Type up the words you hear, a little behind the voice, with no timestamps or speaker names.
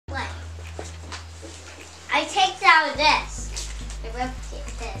how this. I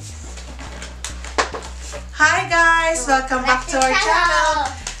replicate this. Hi guys, welcome back to our channel.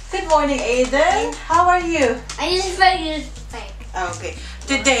 Good morning, Aiden. How are you? I just figured. Okay.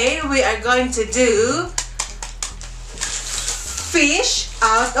 Today we are going to do fish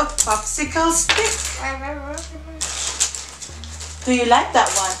out of popsicle stick. Do you like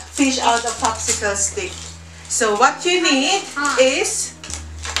that one? Fish out of popsicle stick. So what you need is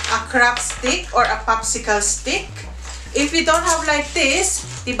a crab stick or a popsicle stick. If you don't have like this,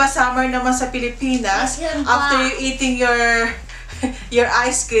 diba summer naman sa Pilipinas, after you eating your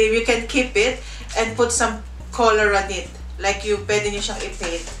ice cream, you can keep it and put some color on it. Like you pwede nyo siyang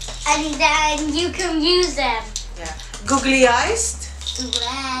i-paint. And then you can use them. Yeah. Googly eyes.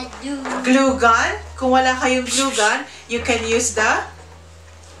 Glue gun. Kung wala kayong glue gun, you can use the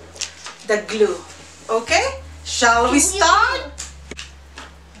glue. Okay? Shall we start?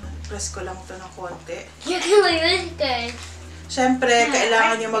 Press ko lang ito ng konti. You can leave it good. Siyempre,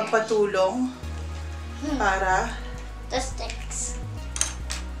 kailangan nyo magpatulong para... The sticks.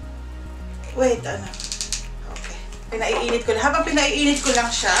 Wait, ano? Okay. Pinaiinit ko lang. Habang pinaiinit ko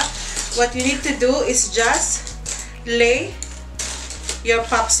lang siya, what you need to do is just lay your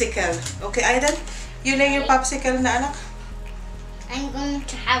popsicle. Okay, Aiden? You lay your popsicle na, anak? I'm going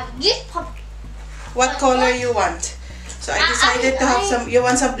to have this pop. What color you want? So I decided to have some... You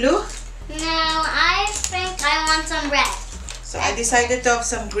want some blue? No, I think I want some red. So I decided to have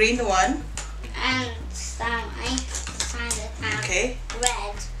some green one. And some, I decided to have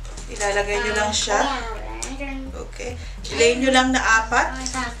red. Ilalagay nyo lang siya. Orange. Okay. Ilay nyo lang na apat. I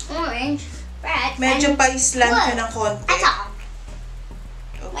have orange, red, Medyo and pa-slant blue. nyo ng konti. That's all.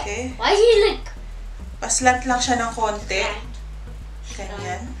 Okay. Why do you look? Pa-slant lang siya ng konti.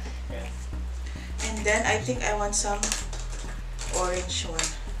 Ganyan. And then I think I want some orange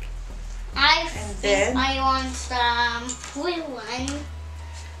one. I want some blue one.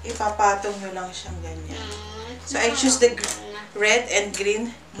 Ipapatong nyo lang siyang ganyan. So I choose the red and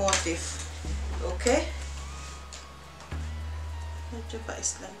green motif. Okay? Medyo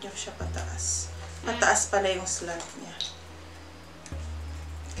pa-slant nyo siya pataas. Pataas pala yung slant niya.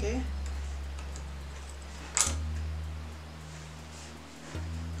 Okay?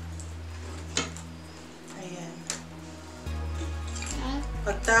 Ayan.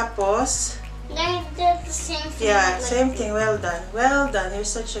 Pagtapos, They did the same thing. yeah, same thing. Well done. Well done. You're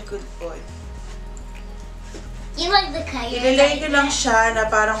such a good boy. You like the color? Ililay nyo lang siya na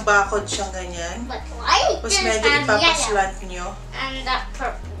parang bakod siyang ganyan. But why Tapos does medyo have ipapaslant nyo. and that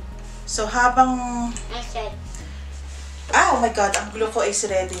purple? So habang... I said. Ah, oh my God, ang glue ko is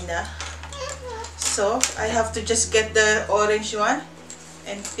ready na. So, I have to just get the orange one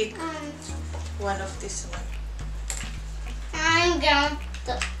and pick one of this one. I'm going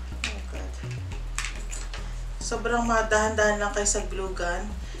to. Oh my God. Sobrang madahan-dahan lang kayo sa glue gun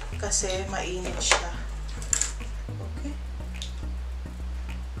kasi mainit siya. Okay.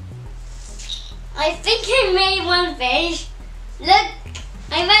 I think I made one fish. Look,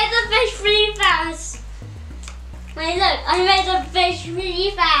 I made the fish pretty fast. Look, I made the fish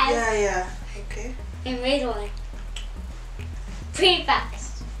really fast. Yeah, yeah. Okay. I made one. Pretty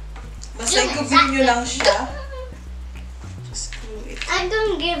fast. Basta i-glue nyo lang siya. Just glue it. I'm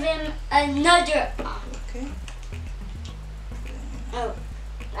gonna give him another arm. Okay. Oh,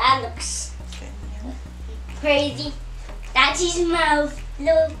 that looks Ganyan. crazy. That's his mouth.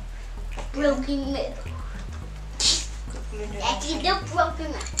 Look, broken mouth. Glue nyo lang That's siya. the broken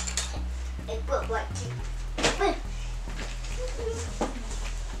mouth. I put what?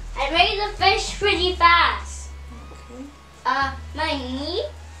 I made the fish pretty fast. Okay.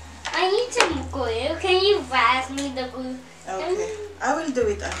 I need some glue. Can you pass me the glue? Okay. I will do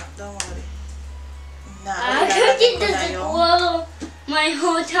it, anak. Don't worry. Na, I ilalagay think ko it na doesn't yung... glue my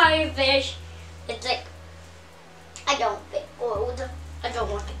whole entire fish. It's like, I don't think glued. I don't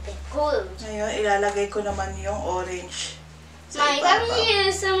want it big glued. Ngayon, ilalagay ko naman yung orange. Sa Mike, I'm ibabaw. gonna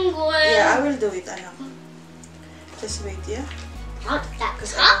use some glue. Yeah, I will do it, anak. Just wait, yeah? Hot,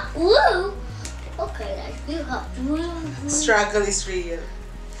 that's hot glue. Okay, that's too hot glue. Struggle is real.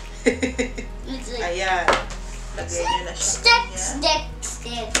 It's like Ayan. Lagay nyo na siya. stick,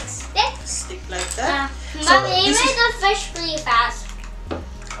 ganyan. stick. Stick like that. Mommy, you this made the fish pretty fast.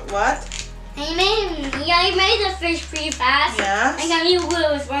 What? I made the fish pretty fast. Yeah? I got you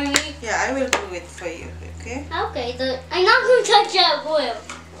glue for me. Yeah, I will do it for you, okay? Okay, I'm not gonna touch that glue.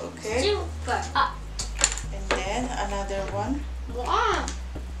 Okay. Super up. And then, another one. Wow.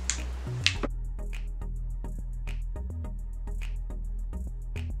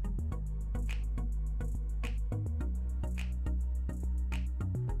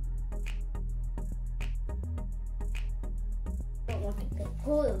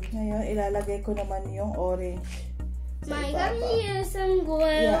 glue. Ngayon, ilalagay ko naman yung orange. Mom, can we use some glue?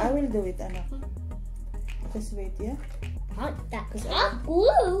 Yeah, I will do it, anak. Just wait, yeah? That's hot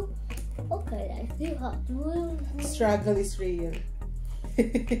glue. Okay, I see hot glue. Struggle is real.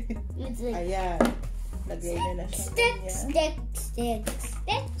 It's like Ayan. Lagay na na siya. stick.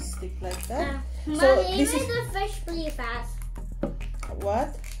 Stick like that. So So, he this made is... the fish pretty fast.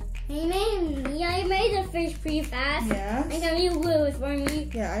 What? He made the fish pretty fast. Yeah. And can you glue it for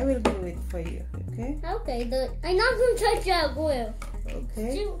me? Yeah, I will do it for you, okay? Okay, I'm not gonna touch that glue.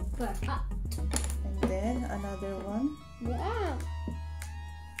 Okay. Super hot. And then, another one. Wow.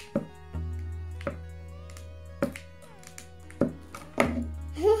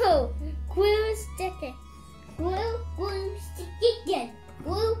 Whoa, glue sticky. Glue sticky again.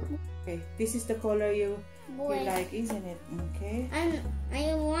 Glue. Okay, this is the color you Boy. like, isn't it? Okay. And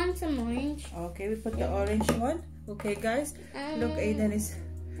I want some orange. Okay, we put the orange one. Okay, guys. Look, Aiden is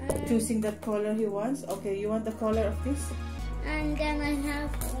choosing that color he wants. Okay, you want the color of this? And then I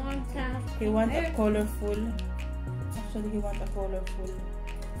have one half. He wants a colorful. Actually, he wants a colorful.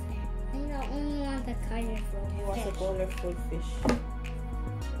 I don't only want the colorful. He wants a colorful fish.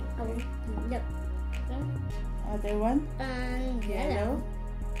 Oh, yep. Other one? Yellow.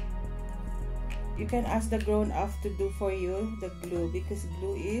 You can ask the grown-up to do for you the glue because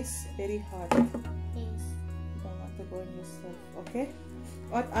glue is very hot. Yes. You don't want to burn yourself. Okay?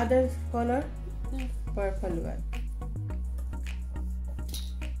 What other color? Purple one.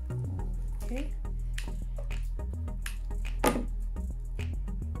 Okay.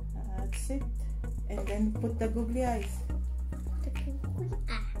 That's it. And then put the googly eyes.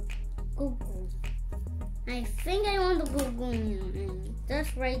 Google. I think I want the Google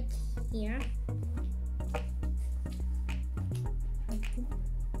just right here.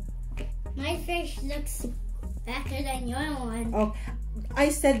 My fish looks better than your one. Oh, I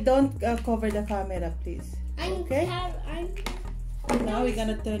said don't cover the camera, please. Okay? Now we're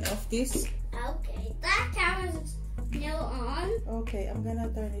gonna turn off this. Okay, that camera's still on. Okay, I'm gonna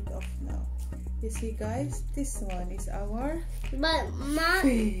turn it off now. You see, guys, this one is our But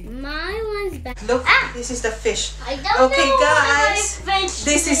my one's better. look. This is the fish. I don't Okay, know guys, what my fish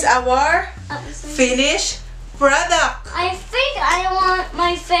this is our finished product. I think I want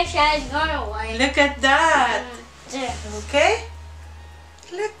my fish as your one. Look at that. There. Okay,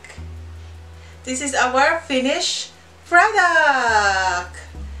 look. This is our finished product.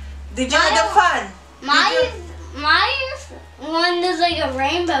 Did you have the fun? My one is like a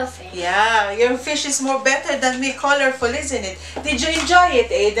rainbow fish. Yeah, your fish is more better than me, colorful, isn't it? Did you enjoy it,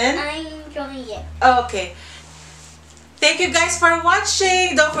 Aiden? I'm enjoying it. Okay. Thank you guys for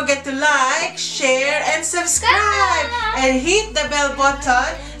watching. Don't forget to like, share, and subscribe. And hit the bell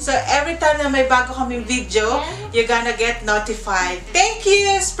button so every time na may bago kaming video, you're gonna get notified. Thank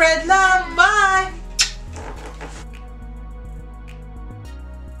you. Spread love. Bye.